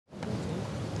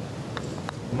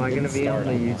Am I gonna be on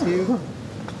the YouTube?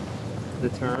 The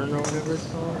turn or whatever it's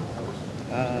called?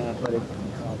 But it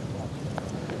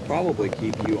probably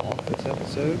keep you off this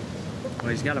episode. Well,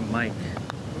 he's got a mic.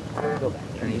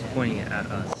 And he's pointing it at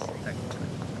us, technically.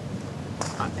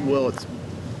 Well, it's...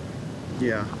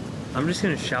 Yeah. I'm just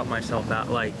gonna shout myself out,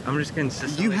 like, I'm just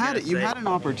consistently You had an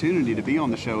opportunity to be on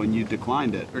the show and you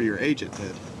declined it, or your agent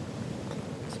did.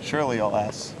 Surely you'll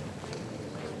ask.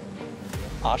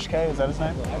 Oshke, is that his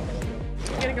name?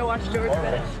 You gonna go watch George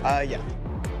finish? Yeah.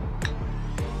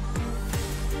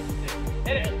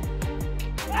 Hit it!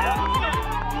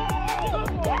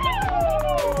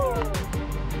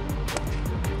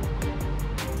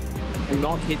 Do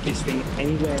not hit this thing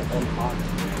anywhere on park.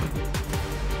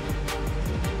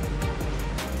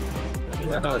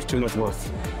 That was too much work.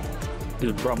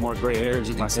 It brought more gray hairs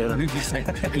in my head.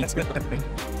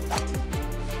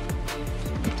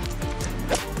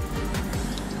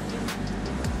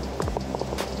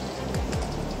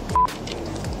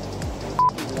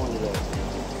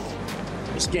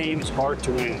 This game is hard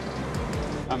to win.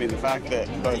 I mean, the fact that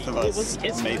both of us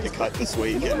made the cut this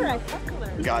week and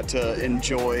got to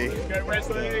enjoy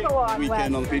the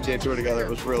weekend on the PGA Tour together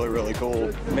was really, really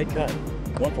cool. Make cut.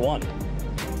 1 for 1.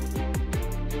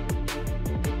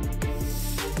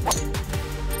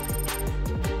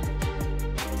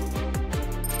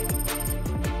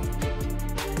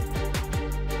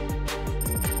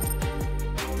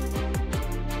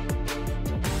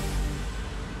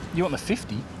 You want the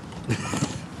 50?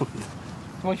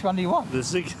 Which one do you want? The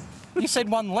 6. You said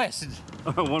one less.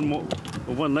 One more.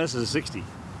 Well, one less is 60.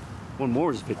 One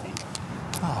more is 50.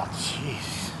 Oh,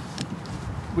 jeez.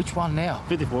 Which one now?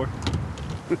 54.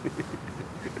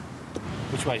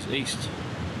 Which way's east?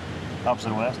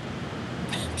 Opposite west.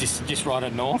 Just right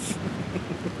at north?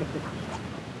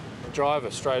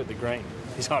 Driver straight at the green.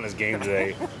 He's on his game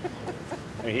today.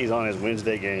 He's on his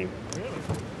Wednesday game.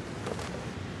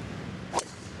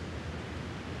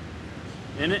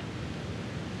 In it?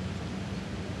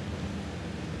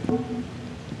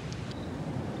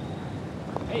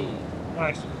 Hey.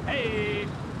 Nice. Hey.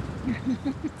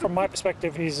 From my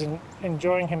perspective, he's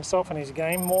enjoying himself and his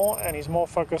game more, and he's more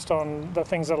focused on the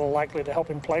things that are likely to help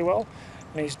him play well.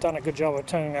 And he's done a good job of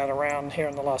turning that around here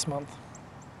in the last month.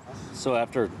 So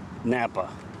after Napa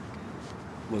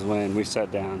was when we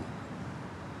sat down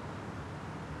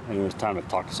and it was time to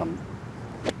talk to someone.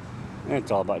 And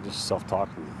it's all about just self-talk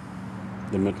and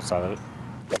the mental side of it.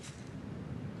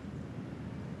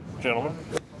 Gentlemen.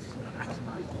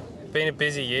 Been a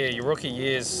busy year. Your rookie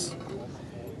years,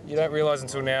 you don't realise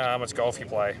until now how much golf you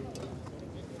play.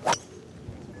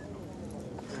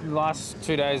 The last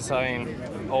 2 days have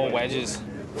been all wedges.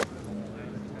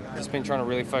 Just been trying to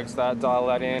really focus that, dial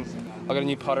that in. I got a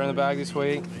new putter in the bag this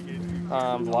week.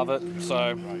 Love it.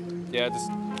 So yeah,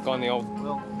 just going the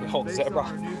old Zebra.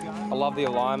 I love the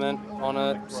alignment on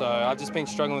it. So I've just been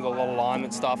struggling with a lot of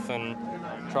alignment stuff and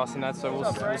trusting that. So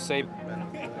we'll see.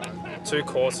 2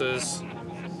 courses,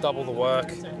 double the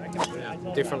work,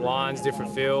 different lines,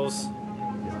 different feels. I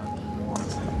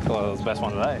feel like that was the best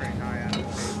one today.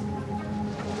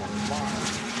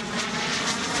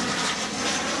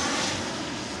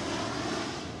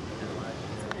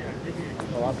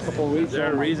 Is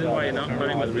there a reason why you're not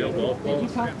putting with real golf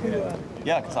balls?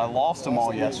 Yeah, because I lost them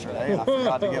all yesterday, and I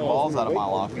forgot to get balls out of my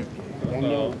locker.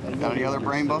 Got any other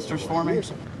brain busters for me?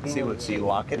 See what? So you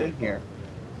lock it in here.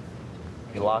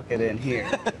 You lock it in here,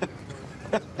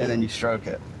 and then you stroke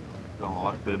it. Don't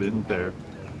lock it in there.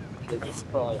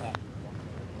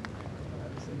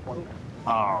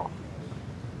 Oh,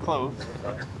 close.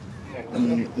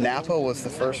 Napa was the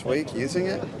first week using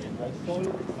it,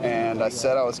 and I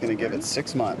said I was going to give it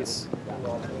 6 months.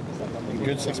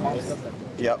 Good 6 months?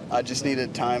 Yep, I just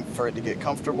needed time for it to get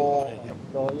comfortable.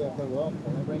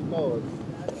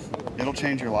 It'll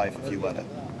change your life if you let it.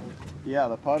 Yeah,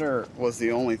 the putter was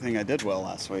the only thing I did well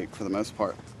last week for the most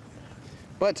part.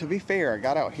 But to be fair, I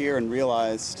got out here and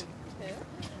realized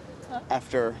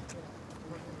after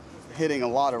hitting a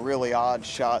lot of really odd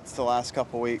shots the last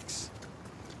couple weeks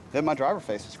that my driver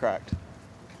face was cracked.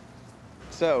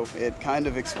 So it kind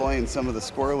of explains some of the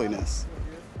squirreliness.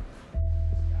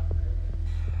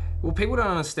 What people don't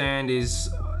understand is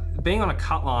being on a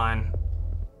cut line,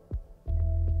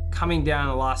 coming down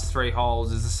the last 3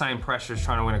 holes is the same pressure as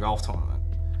trying to win a golf tournament.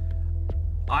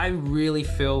 I really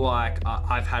feel like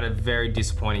I've had a very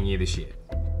disappointing year this year.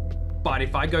 But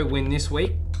if I go win this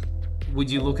week,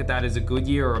 would you look at that as a good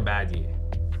year or a bad year?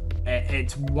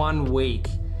 It's 1 week.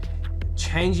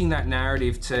 Changing that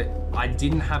narrative to I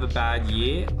didn't have a bad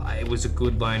year, it was a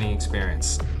good learning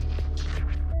experience.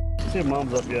 See if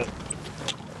Mom's up yet.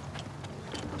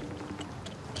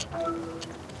 Are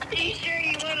you sure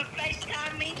you want to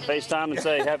FaceTime me today? FaceTime and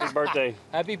say happy birthday.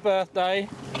 Happy birthday.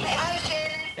 Hi,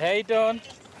 Shannon. How you doing?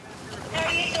 How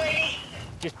are you, sweetie?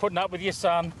 Just putting up with your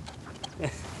son.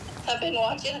 I've been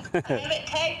watching. I haven't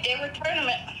taped every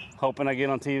tournament. Hoping I get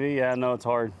on TV? Yeah, I know it's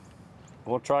hard.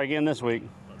 We'll try again this week.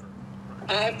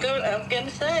 I was going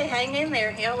to say, hang in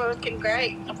there. Y'all are looking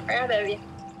great. I'm proud of you.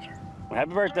 Well,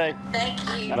 happy birthday. Thank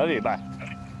you. I love you. Bye.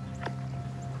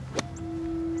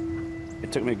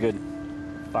 It took me a good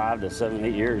 5 to 7,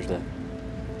 8 years to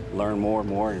learn more and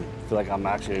more and feel like I'm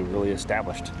actually really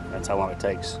established. That's how long it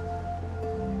takes.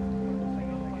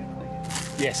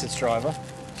 Yes, it's driver.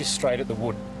 Just straight at the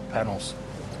wood panels.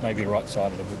 Maybe right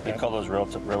side of the wood They panel. call those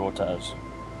railroad ties.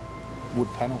 Wood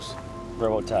panels.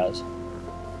 Railroad ties.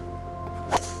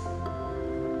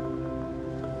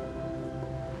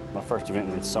 My first event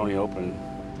in Sony Open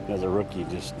as a rookie,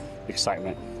 just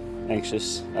excitement,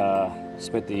 anxious.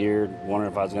 Spent the year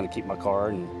wondering if I was going to keep my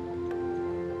card and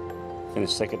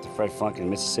finished second to Fred Funk in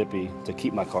Mississippi to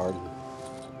keep my card.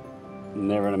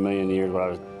 Never in a million years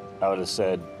would I would have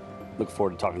said, look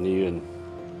forward to talking to you in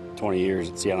 20 years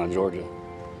at Seattle, Georgia.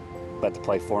 About to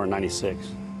play 496.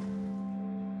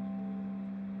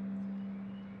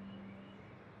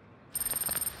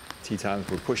 Tee times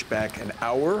were pushed back an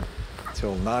hour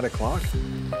till 9 o'clock.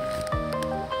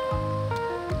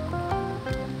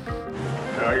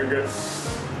 No, you're good.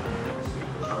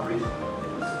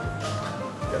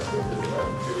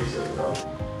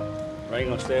 Rain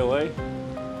gonna stay away.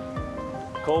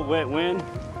 Cold, wet wind.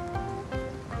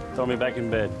 Throw me back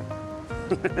in bed.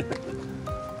 That's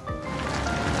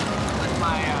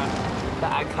my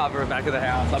bag cover back of the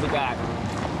house. I'll be back.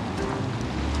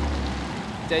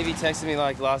 Davey texted me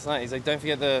like last night. He's like, don't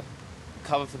forget the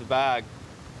cover for the bag.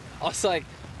 I was like,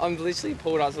 I'm literally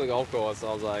pulled out to the golf course.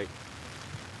 I was like,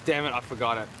 damn it, I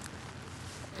forgot it.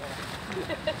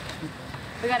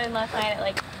 We got in last night at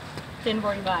like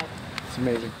 10:45. It's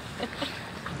amazing.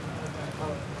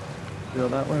 Go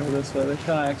that way or this way? They kind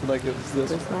of acted like it was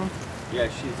this way. Yeah,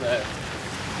 she's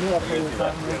You're up here with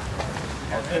that.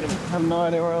 I have no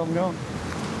idea where I'm going.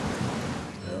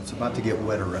 It's about to get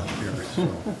wet around here. So.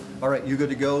 All right, you good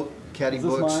to go? Caddy Is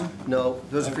this books? mine? No,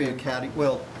 those are for your caddy.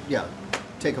 Well, yeah,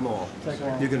 take them all. Take them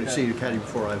all. You're going to Okay. see your caddy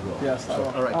before I will. Yes, I will.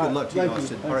 All right, good luck to you, thank you.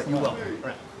 Austin. Thanks All right, so you're much. welcome. All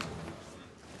right.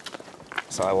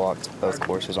 So I walked both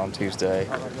courses on Tuesday.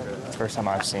 First time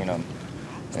I've seen him.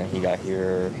 And he got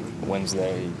here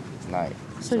Wednesday night.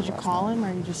 So did you call him,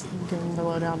 or you just give him the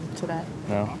lowdown today?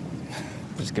 No,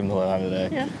 just give him the lowdown today.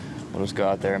 Yeah. We'll just go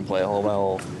out there and play hole by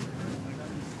hole.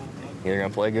 Either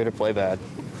gonna play good or play bad.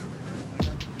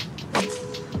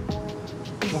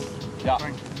 Yeah,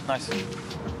 nice.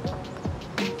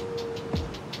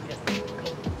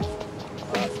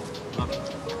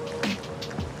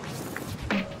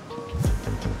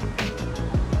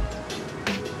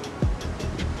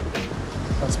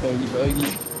 That's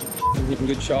bogey. I'm hitting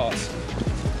good shots.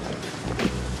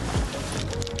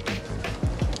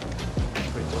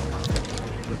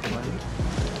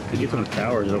 You get some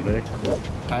towers over there.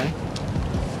 Okay.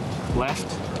 Left.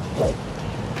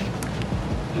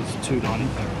 It's 290.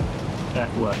 At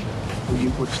what?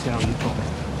 Which tower are you talking?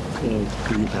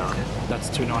 Green tower. That's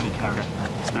 290 carat.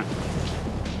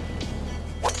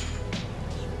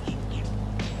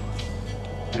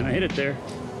 And I hit it there.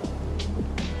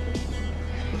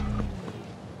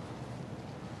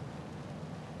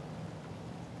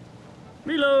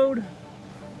 Reload.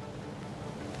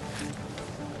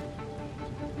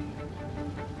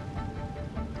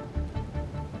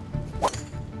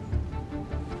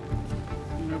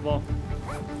 New ball.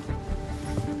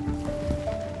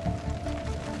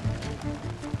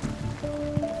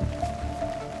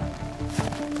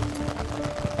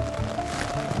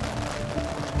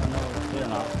 Yeah,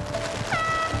 no.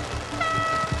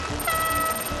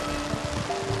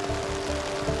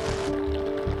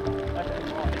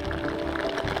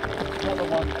 The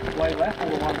one way left or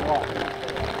the one right?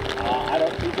 I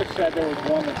don't. He just said there was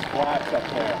one that squats up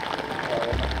there.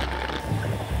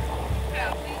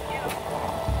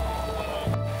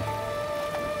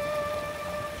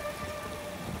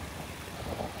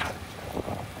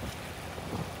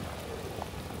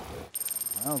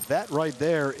 Well, that right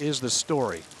there is the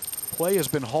story. Play has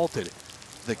been halted.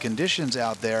 The conditions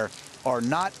out there are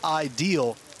not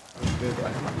ideal.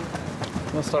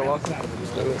 Let's start walking.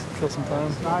 Just do it. Kill some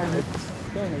time. It's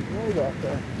great out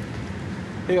there.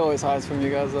 He always hides from you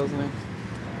guys, doesn't he?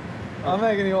 I'm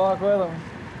making you walk with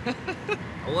him.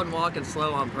 I wasn't walking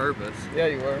slow on purpose. Yeah,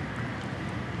 you were.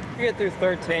 You get through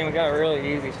 13, we got a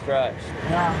really easy stretch.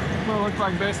 Yeah. Well, it looks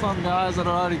like based on guys that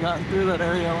have already gotten through that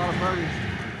area, a lot of birdies.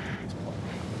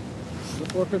 Is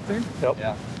it 415? Yep.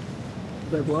 Yeah.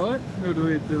 They blow it? Or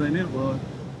do they need to blow it?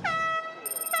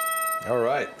 All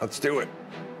right, let's do it.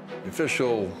 The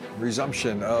official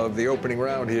resumption of the opening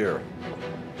round here.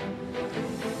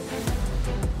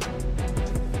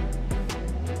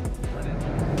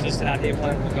 Just out here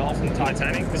playing golf in the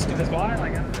Titanic. This is why,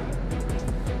 like.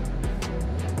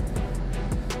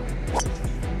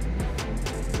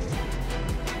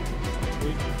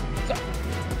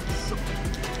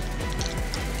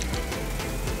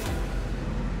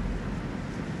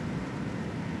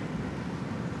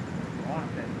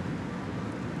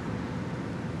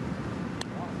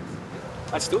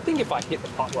 I still think if I hit the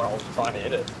putt where I was trying to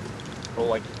hit it, or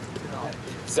like,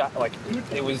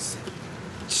 it was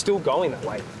still going that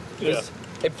way.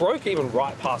 It broke even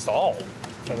right past the hole.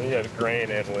 And then you had grain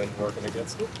and wind working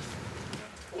against it.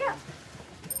 Yeah.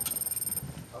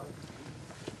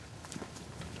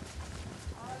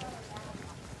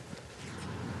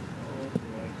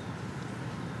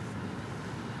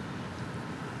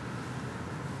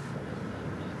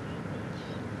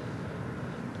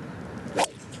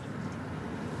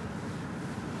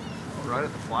 Right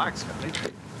at the flag, Scotty.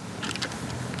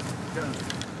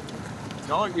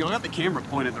 You don't got the camera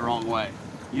pointed the wrong way.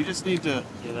 You just need to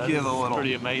give a little.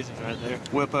 Pretty amazing right there.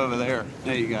 Whip over there.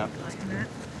 There you go.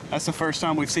 That's the first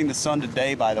time we've seen the sun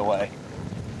today, by the way.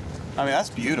 I mean, that's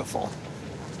beautiful.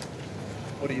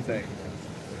 What do you think?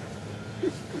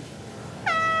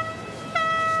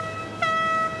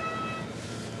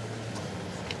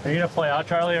 Are you gonna play out,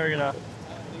 Charlie, or are you gonna?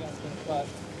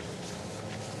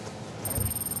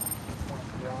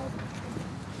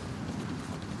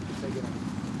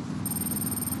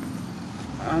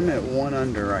 I'm at 1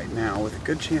 under right now with a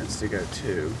good chance to go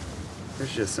 2.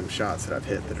 There's just some shots that I've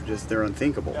hit that are they're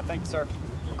unthinkable. Yeah, thank you, sir.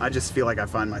 I just feel like I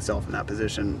find myself in that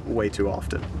position way too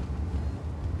often.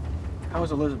 How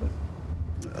was Elizabeth?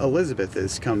 Elizabeth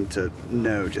has come to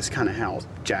know just kind of how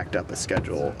jacked up a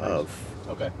schedule of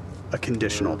a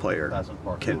conditional player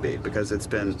can be, because it's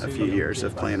been a few years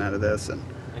of playing out of this, and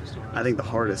I think the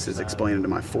hardest is explaining to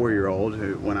my 4-year-old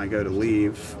who, when I go to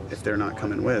leave, if they're not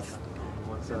coming with,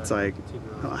 it's like,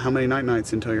 how many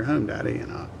nights until you're home, Daddy?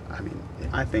 And I mean,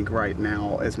 I think right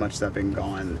now, as much as I've been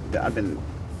gone,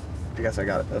 I guess I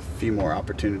got a few more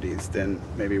opportunities than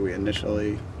maybe we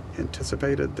initially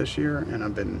anticipated this year, and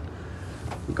I've been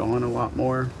gone a lot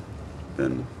more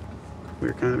than we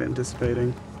were kind of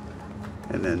anticipating.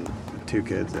 And then with 2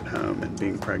 kids at home and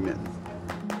being pregnant.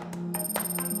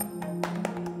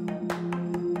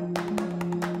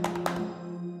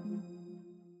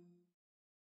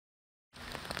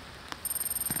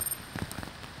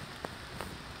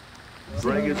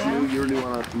 Greg is new, you're new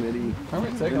on our committee.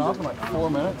 Aren't we taking off in like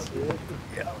 4 minutes?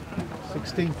 Yeah.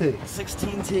 16 T.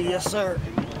 16 T, yes sir.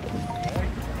 I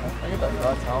get that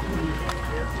dry towel.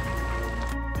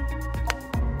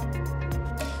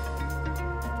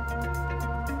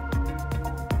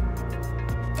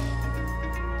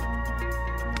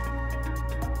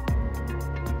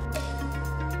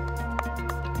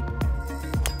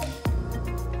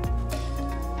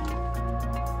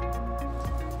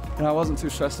 And I wasn't too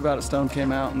stressed about it. Stone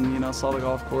came out and, saw the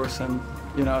golf course, and,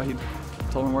 he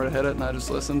told me where to hit it, and I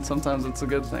just listened. Sometimes it's a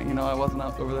good thing. I wasn't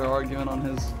out over there arguing on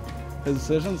his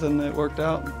decisions, and it worked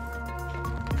out.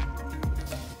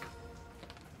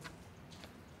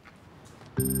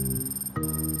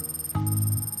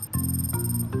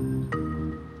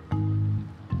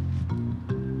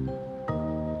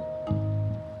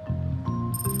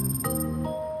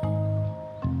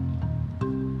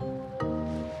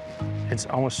 It's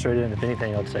almost straight in. If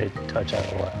anything, I'd say touch out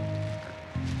of the left.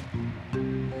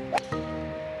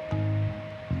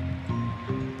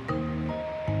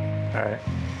 All right.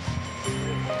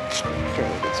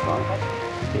 Fairly good spot.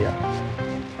 Yeah.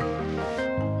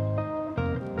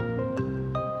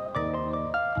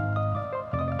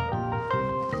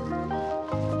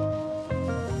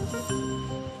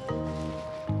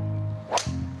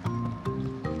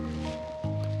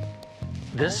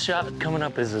 This shot coming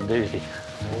up is a doozy.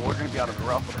 Well, we're going to be out of the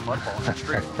rough with a mud ball in the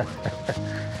street.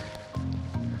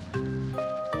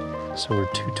 So we're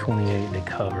 228 to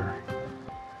cover.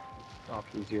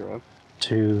 Option 0.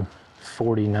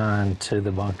 249 to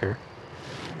the bunker.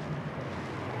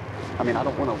 I mean, I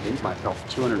don't want to leave myself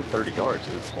 230 yards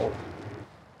in this hole.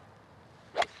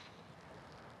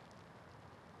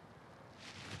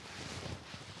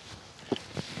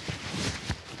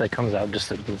 That comes out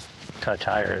just a touch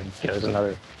higher and goes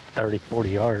another 30, 40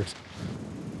 yards.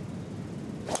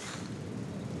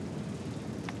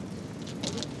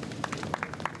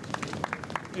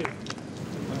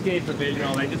 Gave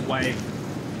provisional, they just waved.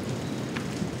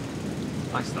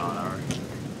 Nice start, all right.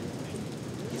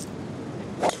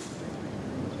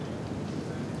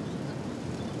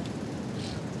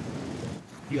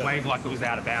 he waved like it was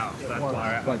out of bounds. That's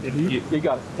why. But you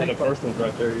got the first one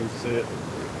right there. You see it.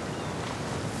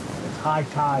 It's high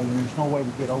tide, and there's no way to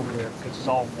get over there because it's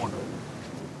all water.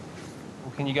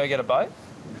 Well, can you go get a boat?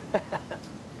 I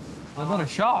got a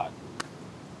shot.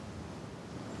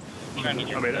 I mean,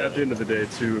 at the end of the day,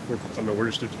 too, we're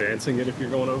just advancing it if you're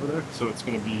going over there, so it's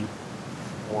going to be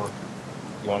more.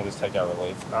 You want to just take out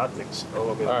relief? I think so.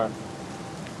 I mean, all right.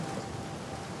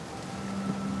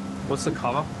 What's the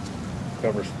cover?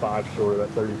 Cover's 5 short of that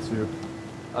 32.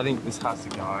 I think this has to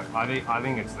go. I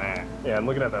think it's there. Yeah, I'm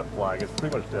looking at that flag. It's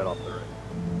pretty much dead off the right.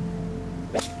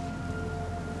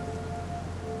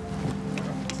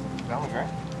 That one's right.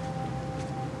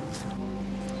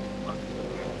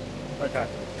 Okay.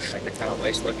 Like the kind of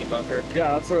waist-looking bunker.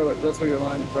 Yeah, that's where your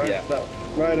line is, right? Yeah. That,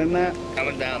 right in that?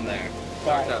 Coming down there.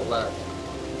 Right. That left.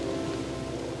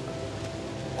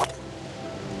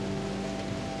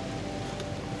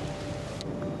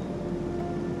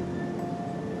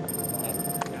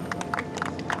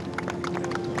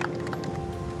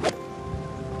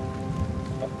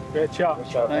 Great shot.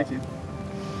 Thank you.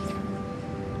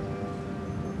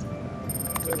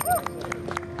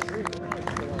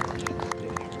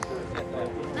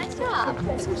 Nice job.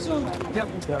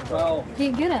 Yep. Well,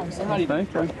 Can't get him.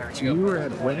 thank you. You were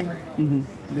at a wedding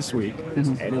this week,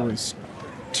 and it was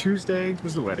Tuesday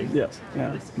was the wedding. Yes.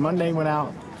 Yeah. Monday went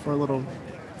out for a little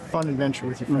fun adventure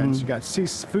with your friends. You got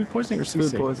food poisoning or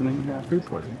seasick? Food poisoning, yeah. Food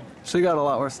poisoning. She got a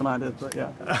lot worse than I did, but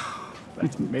yeah.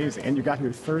 That's amazing. And you got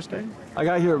here Thursday? I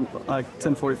got here like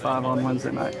 10:45 on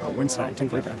Wednesday night. Oh, Wednesday night,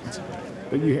 10:45.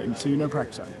 But so you no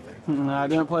practice on anything? I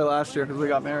didn't play last year because we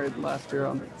got married last year.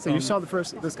 So you saw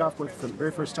this golf course for the very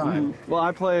first time? Well,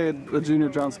 I played the Junior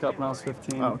Jones Cup when I was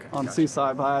 15 on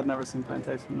Seaside, but I had never seen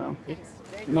Plantation, no. It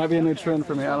might be a new trend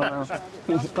for me, I don't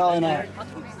know. Probably not.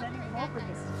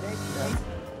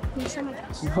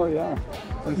 Oh yeah,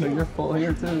 looks like you're full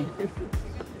here too.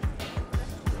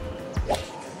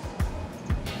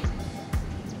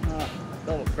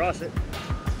 Don't cross it.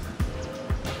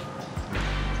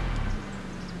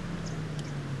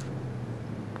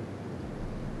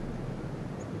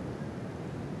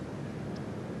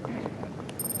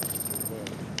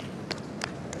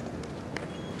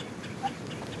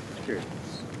 Cheers.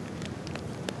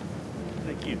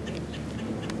 Thank you.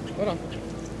 Hold on.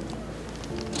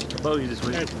 Bogey this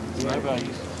week. My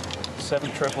bogeys.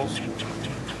 7 triples.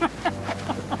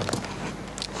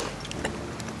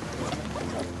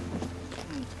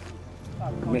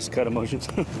 Miscut emotions.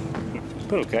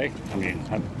 But okay. I mean,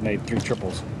 I made 3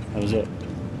 triples. That was it.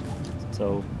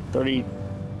 So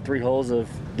 33 holes of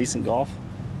decent golf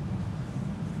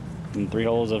and 3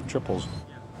 holes of triples.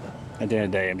 At the end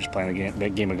of the day, I'm just playing a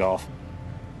big game of golf.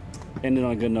 Ended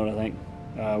on a good note, I think.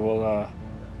 We'll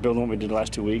build on what we did the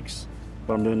last 2 weeks,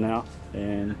 what I'm doing now,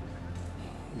 and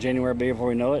January will be before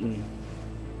we know it, and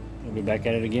we'll be back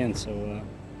at it again. So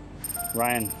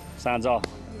Ryan, signs off.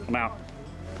 I'm out.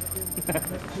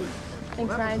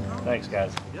 Thanks, Ryan. Thanks,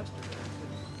 guys.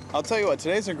 I'll tell you what,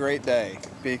 today's a great day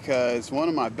because one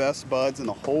of my best buds in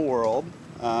the whole world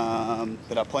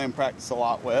that I play and practice a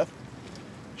lot with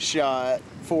shot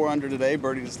 4 under today,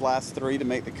 birdied his last 3 to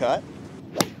make the cut.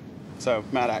 So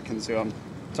Matt Atkins, who I'm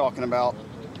talking about,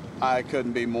 I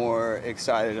couldn't be more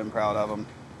excited and proud of him.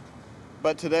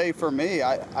 But today for me,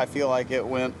 I feel like it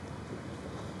went,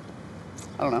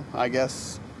 I don't know, I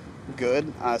guess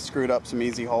good. I screwed up some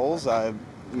easy holes. I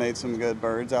made some good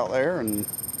birds out there, and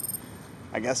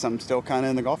I guess I'm still kind of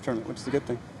in the golf tournament, which is a good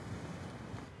thing.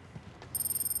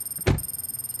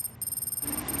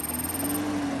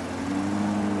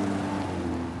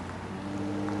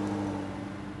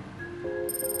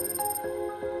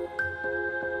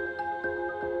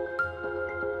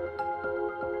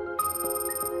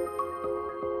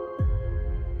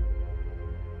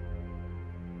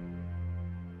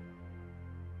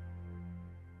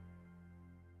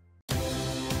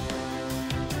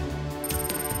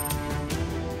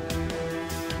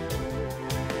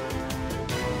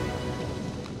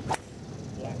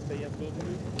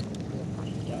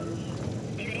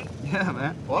 Yeah,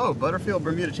 man. Whoa, Butterfield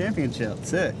Bermuda Championship.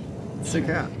 Sick. Sick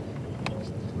hat.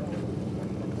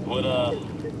 What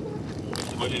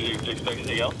did you expect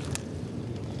anything else?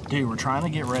 Dude, we're trying to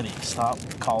get ready. Stop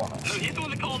calling us. No, he's the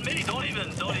one that called me. Don't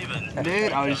even.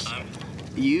 Dude, I was...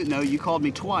 You called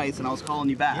me twice and I was calling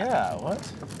you back. Yeah,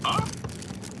 what? Huh?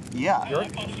 Yeah. I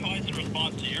called twice in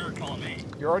response to your calling me.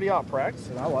 You're already out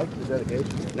practicing. I like the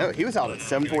dedication. No, he was out at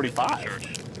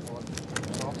 7:45.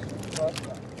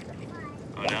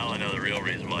 Oh, now I know the real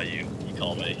reason why you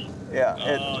called me. Yeah.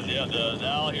 Oh, yeah.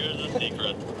 Now here's the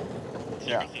secret.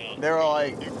 Yeah. They were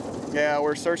like, yeah,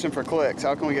 we're searching for clicks.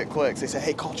 How can we get clicks? They said,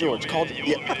 hey, call George.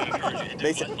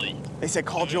 They said,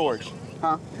 call George.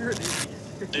 Huh?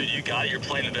 Dude, you got it. You're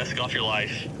playing the best golf of your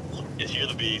life. It's You're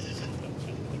the Beast.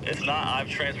 It's not, I've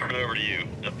transferred it over to you.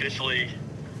 Officially,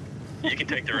 you can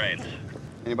take the reins.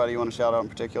 Anybody you want to shout out in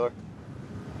particular?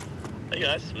 Hey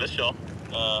guys, miss y'all.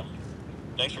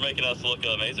 Thanks for making us look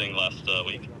amazing last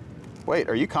week. Wait,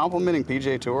 are you complimenting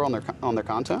PGA Tour on their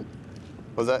content?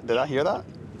 Did I hear that?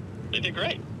 They did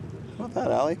great. How about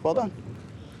that, Allie? Well done.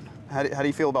 How do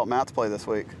you feel about Matt's play this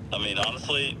week? I mean,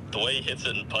 honestly, the way he hits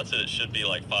it and putts it should be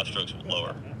like 5 strokes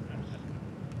lower.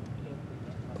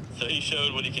 So he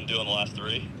showed what he can do in the last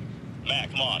 3. Matt,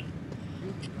 come on.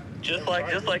 Just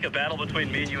like a battle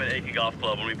between me and you at Aiken Golf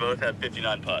Club when we both had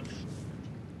 59 putts.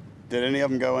 Did any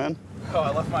of them go in? Oh,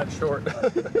 I left mine short. All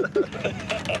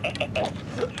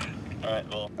right,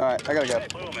 well. All right, I gotta go.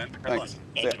 Play well, man. Thanks.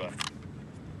 See ya.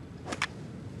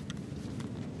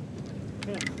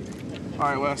 All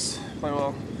right, Wes. Play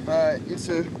well. All right, you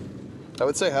too. I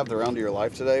would say have the round of your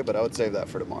life today, but I would save that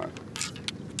for tomorrow.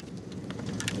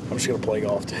 I'm just gonna play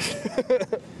golf, dude.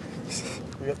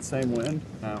 We got the same wind?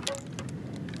 No.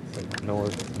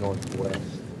 Northwest.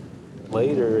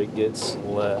 Later it gets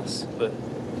less, but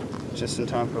just in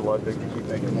time for Ludwig to keep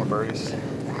making more birdies.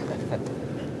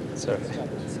 Sorry.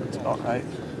 It's all right.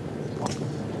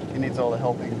 He needs all the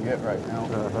help he can get right now.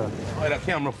 Hey, that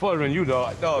camera further than you,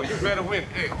 dog. Dog, you better win.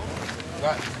 Hey,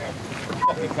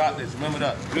 you got this. Remember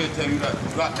that. Good tell you that.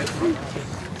 You got this.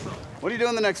 What are you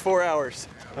doing the next 4 hours?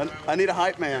 I need a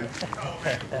hype man.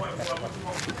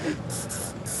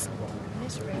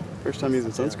 First time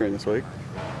using sunscreen this week.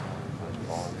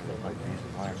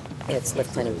 It's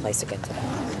lifting in place again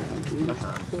today.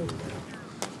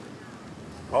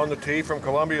 On the tee from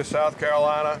Columbia, South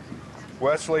Carolina,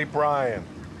 Wesley Bryan.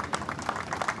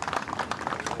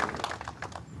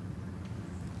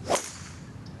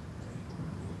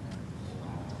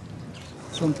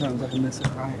 Sometimes I can miss it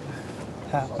right.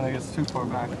 When it gets too far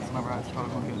back, it's whenever I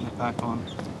struggle getting it back on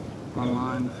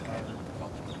line.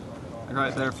 Like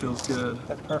right there feels good.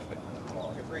 That's perfect.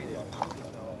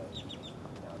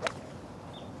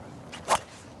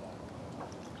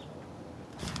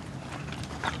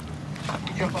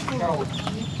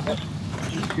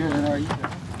 Good, and are you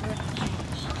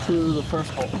to the first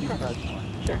hole?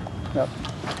 Sure. Yep.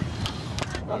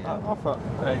 I thought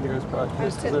right here is probably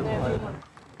just a little way.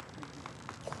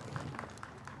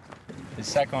 It's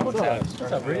second on the test.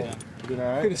 What's up, Reed? Good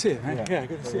to see you, man. Yeah,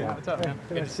 good to see you. What's up, man?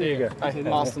 Good to see you.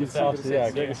 Austin.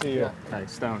 Yeah, good to see you. Hey,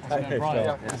 Stone. Hey, Stone.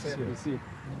 Yeah, good to see you.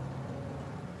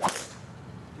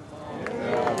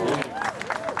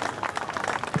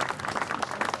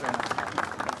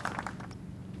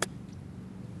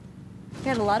 We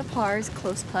had a lot of pars,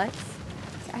 close putts.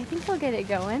 So I think he'll get it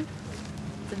going.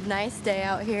 It's a nice day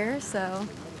out here, so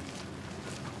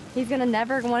he's gonna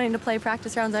never wanting to play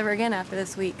practice rounds ever again after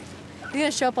this week. He's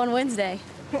gonna show up on Wednesday.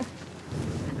 It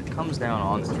comes down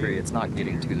on the tree. It's not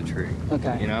getting to the tree.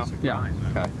 Okay. You know? Yeah.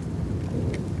 Okay.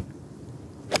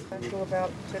 Special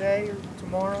about today or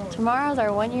tomorrow? Tomorrow's our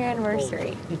 1-year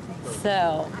anniversary,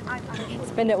 so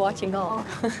spend it watching golf.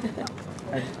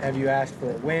 Have you asked for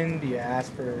a win? Do you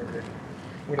ask for...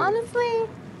 Honestly,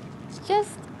 it's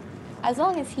just as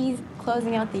long as he's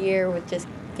closing out the year with just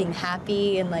being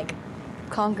happy and like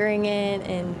conquering it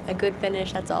and a good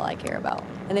finish, that's all I care about.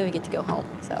 And then we get to go home,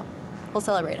 so we'll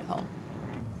celebrate at home.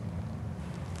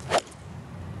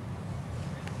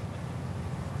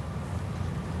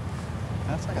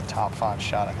 That's like a top 5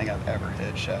 shot I think I've ever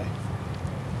hit, Shay.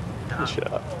 Good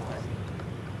shot.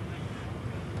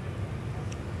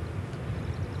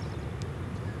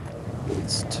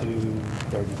 It's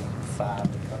 235.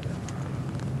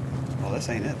 Well, this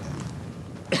ain't it.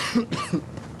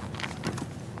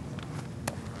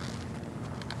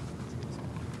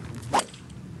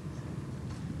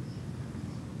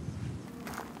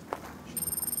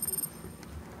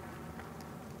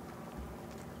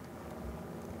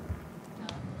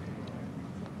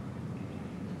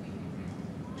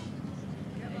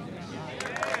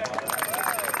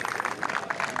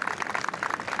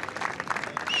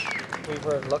 We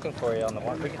were looking for you on the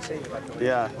one. We can see you.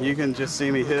 Yeah, you can just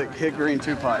see me hit green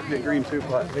 2-putt, hit green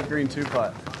 2-putt, hit green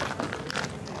 2-putt,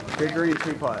 hit green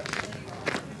 2-putt.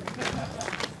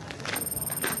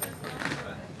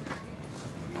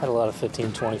 Had a lot of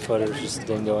 15, 20 footers just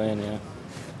didn't go in, yeah.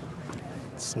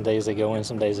 Some days they go in,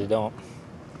 some days they don't.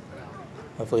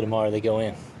 Hopefully tomorrow they go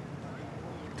in.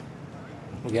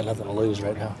 We got nothing to lose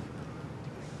right now.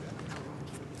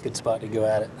 Good spot to go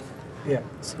at it. Yeah.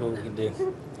 See what we can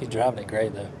do. He's driving it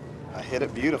great though. I hit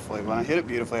it beautifully. When I hit it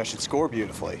beautifully, I should score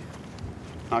beautifully.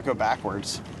 not go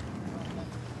backwards.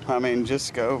 I mean,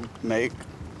 just go make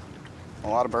a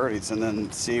lot of birdies and then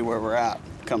see where we're at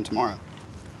come tomorrow.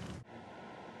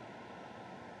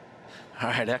 All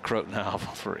right, Eckroat now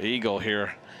for Eagle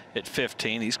here at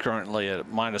 15. He's currently at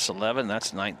 -11.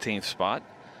 That's 19th spot.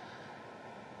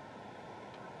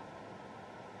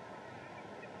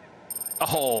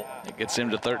 Oh, it gets him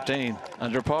to 13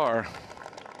 under par.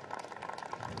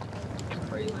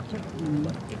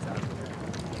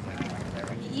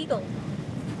 Eagle.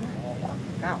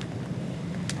 Ow. I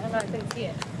don't know, I couldn't see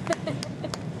it.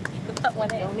 That one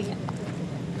in.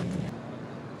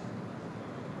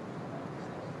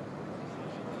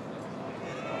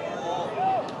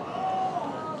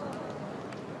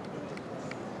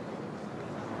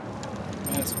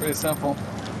 Yeah, it's pretty simple.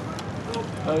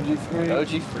 OG3.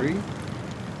 OG3?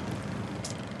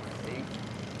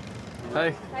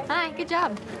 Hey. Hi, good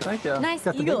job. Thank you. Nice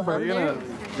Got the eagle big bird. out You're there. gonna,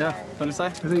 yeah, what did you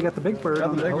say? You got the big bird.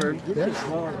 Got the big bird.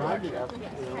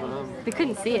 We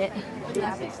couldn't see it.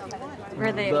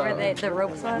 Where the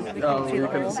ropes was, we couldn't see you the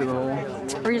couldn't hole. see the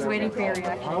hole. We're just waiting for your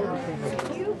reaction.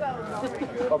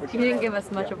 You didn't give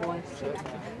us much of one.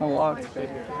 I walked.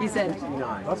 You said.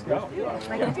 Let's go.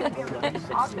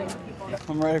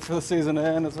 I'm ready for the season to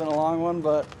end. It's been a long one,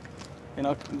 but you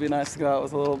know, it'd be nice to go out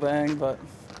with a little bang. But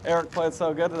Eric played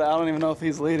so good today. I don't even know if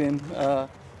he's leading.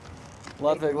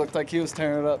 Ludwig looked like he was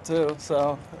tearing it up too.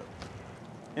 So,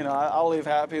 you know, I'll leave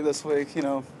happy this week. You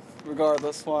know,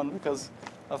 regardless one because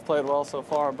I've played well so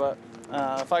far. But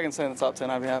if I can stay in the top 10,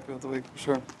 I'd be happy with the week for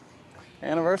sure.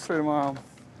 Anniversary tomorrow.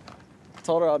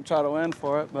 Told her I'd try to win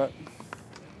for it, but.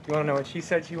 You want to know what she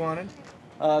said she wanted?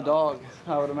 Dog,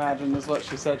 I would imagine, is what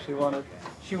she said she wanted.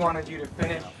 She wanted you to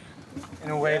finish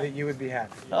in a way that you would be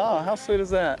happy. Oh, how sweet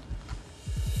is that?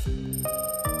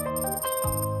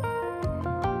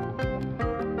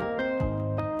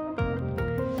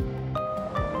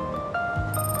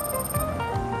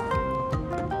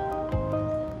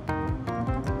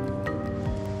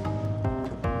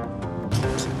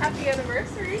 Happy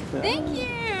anniversary. Thank you.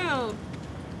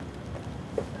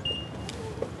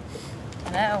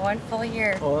 No, 1 full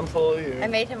year. 1 full year. I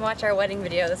made him watch our wedding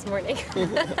video this morning. It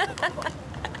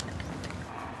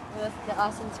was the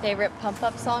Austin's favorite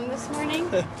pump-up song this morning.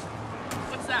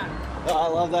 What's that? Oh, I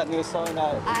love that new song,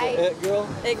 It Girl.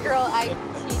 It Girl,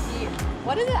 I-T-G.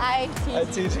 What is it? I-T-G?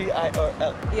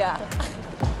 I-T-G-I-R-L. Yeah.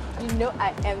 You know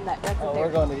I am that. That's Oh, what we're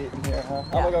they're- going to eat in here, huh?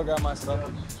 I'm gonna go grab my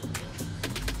stuff.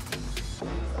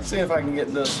 See if I can get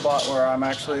into a spot where I'm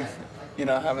actually, you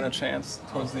know, having a chance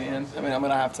towards the end. I mean, I'm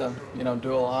gonna have to, you know,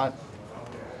 do a lot.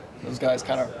 Those guys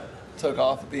kind of took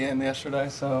off at the end yesterday,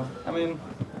 so I mean,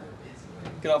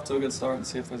 get off to a good start and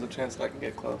see if there's a chance that I can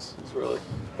get close. It's really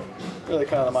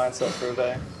kind of the mindset for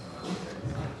today.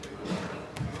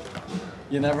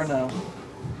 You never know.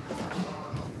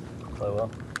 Play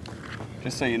well.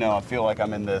 Just so you know, I feel like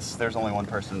I'm in this there's only one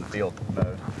person in the field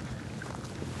mode.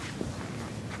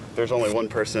 There's only one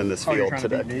person in this field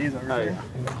today.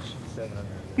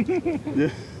 To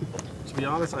be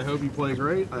honest, I hope you play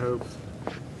great. I hope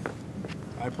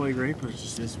I play great, but it's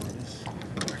just this one.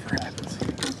 Whatever happens.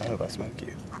 I hope I smoke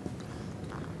you.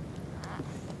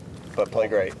 But play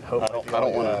great. I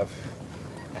don't want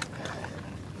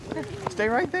to. Stay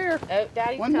right there. Oh,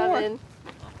 Daddy's One more. coming.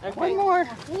 Okay. One more.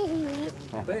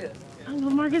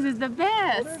 Uncle Marcus is the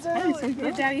best.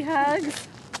 Give Daddy hugs.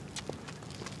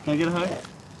 Can I get a hug?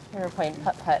 We were playing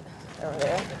putt-putt over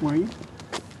there. Were you?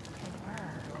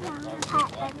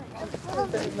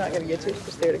 He's not going to get you. He's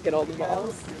just there to get all the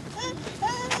balls.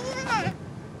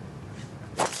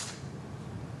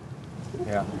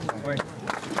 Yeah.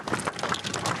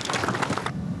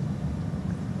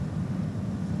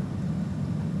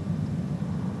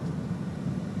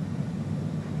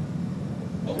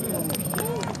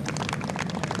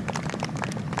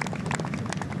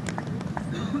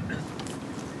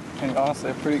 And honestly,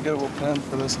 a pretty good pin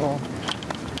for this hole.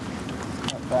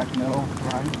 That back middle,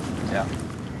 right? Yeah.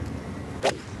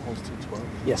 Hole's 212.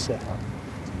 Yes, sir.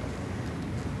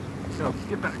 Go,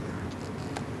 get back there.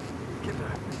 Get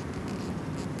back.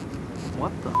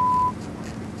 What the?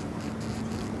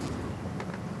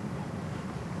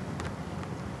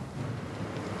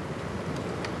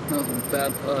 That was a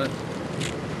bad putt.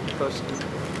 Pushed it.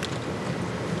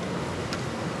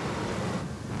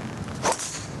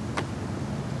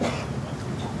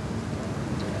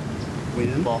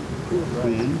 Win. Ball.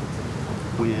 Win.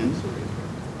 Win.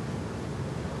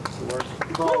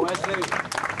 Ball, Wesley.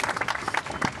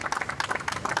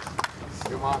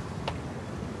 Come on.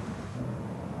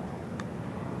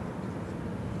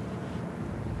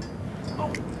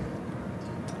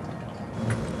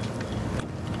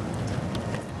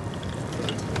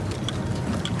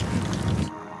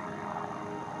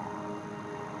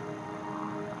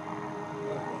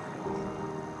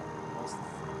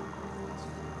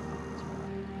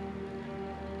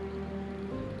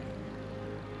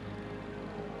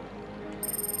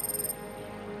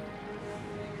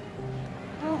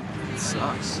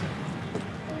 sucks.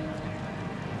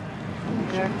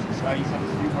 So you have a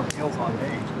few more kills on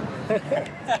me.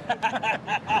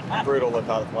 Brutal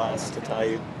without last to tell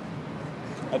you.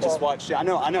 I just watched. I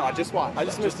know. I just watched. I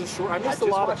just missed a short. I missed a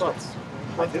lot of putts.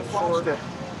 I just watched it.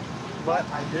 But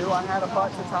I had a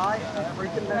putt to tie.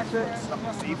 Freaking missed it.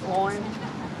 Sea flowing.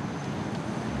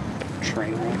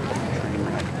 Train wreck.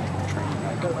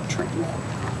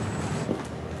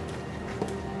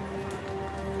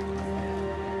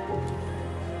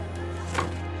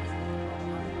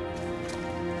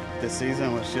 This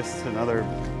season was just another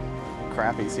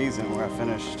crappy season where I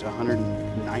finished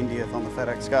 190th on the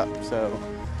FedEx Cup. So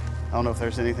I don't know if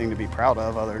there's anything to be proud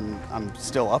of other than I'm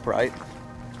still upright.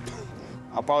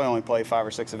 I'll probably only play 5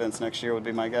 or 6 events next year would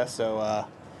be my guess. So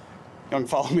you can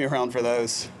follow me around for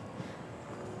those.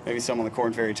 Maybe some on the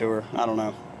Corn Ferry Tour. I don't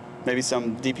know. Maybe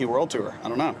some DP World Tour. I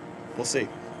don't know. We'll see.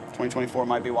 2024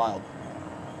 might be wild.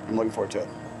 I'm looking forward to it.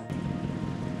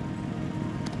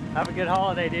 Have a good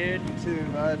holiday, dude. You too,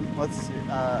 bud. Let's,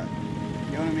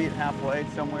 you want to meet halfway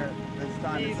somewhere this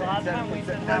time? Steve, last time we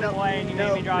said halfway and you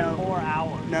made me drive 4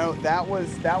 hours. No, that was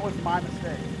my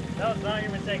mistake. No, it's not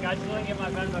your mistake. I just want to get my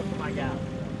Venmo for my gas.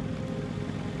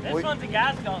 This one's a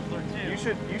gas guzzler too.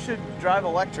 You should drive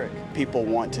electric. People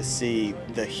want to see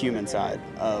the human side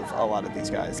of a lot of these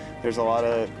guys. There's a lot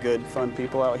of good, fun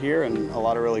people out here and a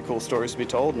lot of really cool stories to be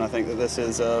told, and I think that this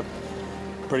is a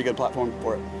pretty good platform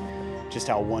for it. Just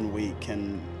how 1 week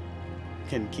can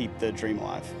keep the dream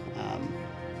alive.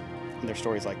 And there's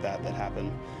stories like that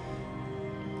happen.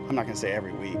 I'm not going to say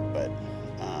every week, but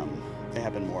they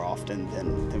happen more often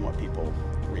than what people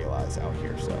realize out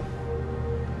here. So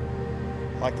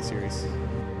I like the series.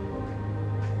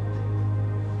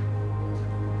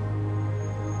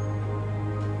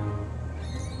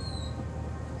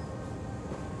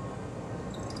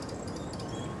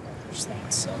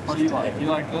 What do you like? You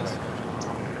like this?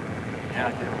 Yeah,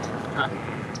 I do. Huh.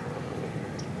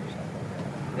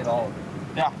 Hit all of it.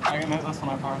 Yeah, I can hit this one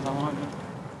as hard as I want.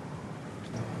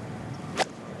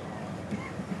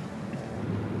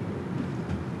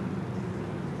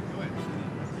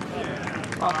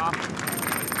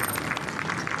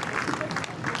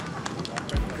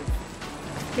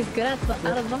 He's good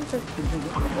out of bunker.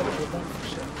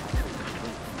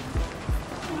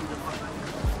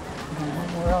 One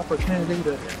more opportunity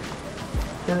to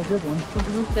get a good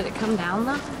one. Did it come down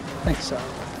though? I think so.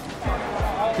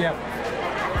 Yeah.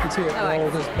 You can see it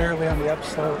roll just barely on the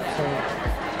upslope. So.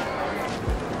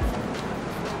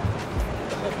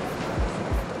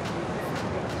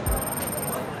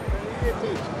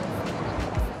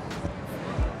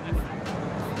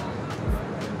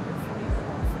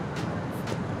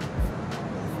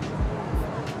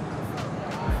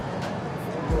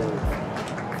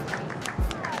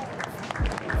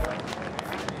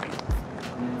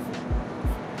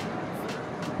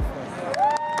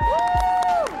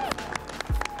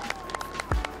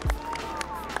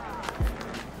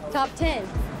 Top 10.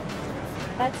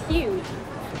 That's huge.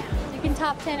 You can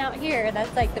top 10 out here.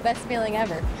 That's like the best feeling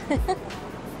ever.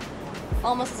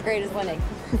 Almost as great as winning.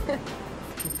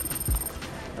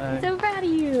 I'm so proud of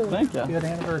you. Thank you. Good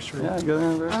anniversary. Yeah, good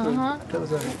anniversary. That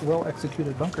was a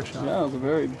well-executed bunker shot. Yeah, it was a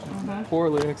very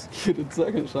poorly executed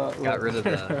second shot. Got rid of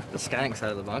the skanks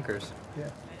out of the bunkers.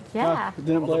 Yeah.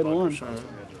 Didn't blade one.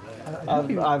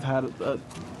 I've had the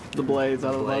blades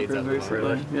out of the bunkers recently.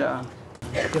 Really? Yeah.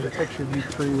 Get a picture of you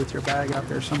 3 with your bag out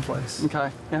there someplace. Okay,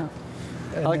 yeah.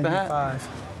 And I like the then hat. 5.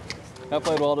 I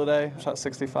played well today, shot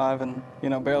 65 and,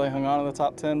 barely hung on to the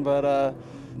top 10, but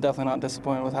definitely not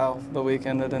disappointed with how the week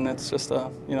ended, and it's just,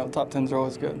 top 10s are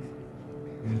always good.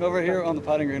 Over here on the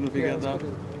putting green would be good, though.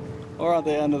 Or at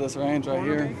the end of this range right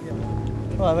here.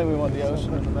 Well, I think we want the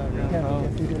ocean in the background. Yeah,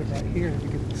 if you did it right here, you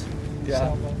could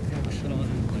Yeah.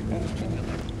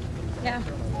 Yeah.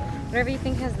 Whatever you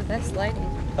think has the best lighting.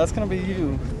 That's going to be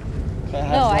you.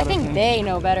 No, I think they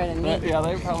know better than me. Yeah,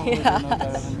 they probably do know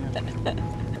better than you.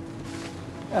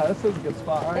 Yeah, this is a good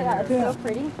spot right Yeah, here. it's so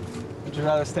pretty. Would you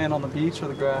rather stand on the beach or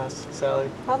the grass, Sally?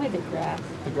 Probably the grass.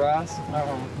 The grass?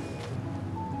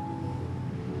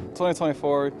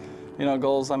 2024,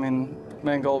 goals,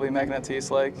 main goal will be making it to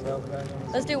East Lake.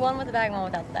 Let's do one with the bag, one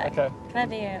without the bag. Okay. Can I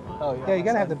do it? Oh, Yeah, you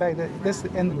got to have the bag. This is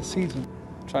the end of the season.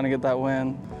 Trying to get that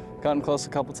win. Gotten close a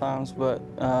couple times, but,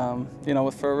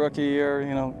 for a rookie year,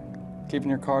 keeping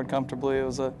your card comfortably, it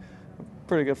was a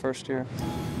pretty good first year.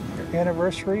 Your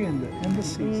anniversary and the end of the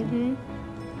season.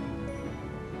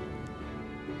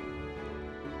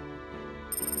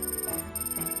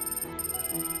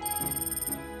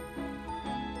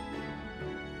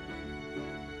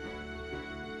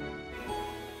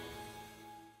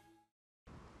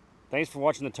 Thanks for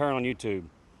watching The Turn on YouTube.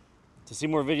 To see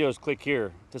more videos, click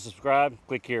here. To subscribe,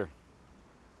 click here.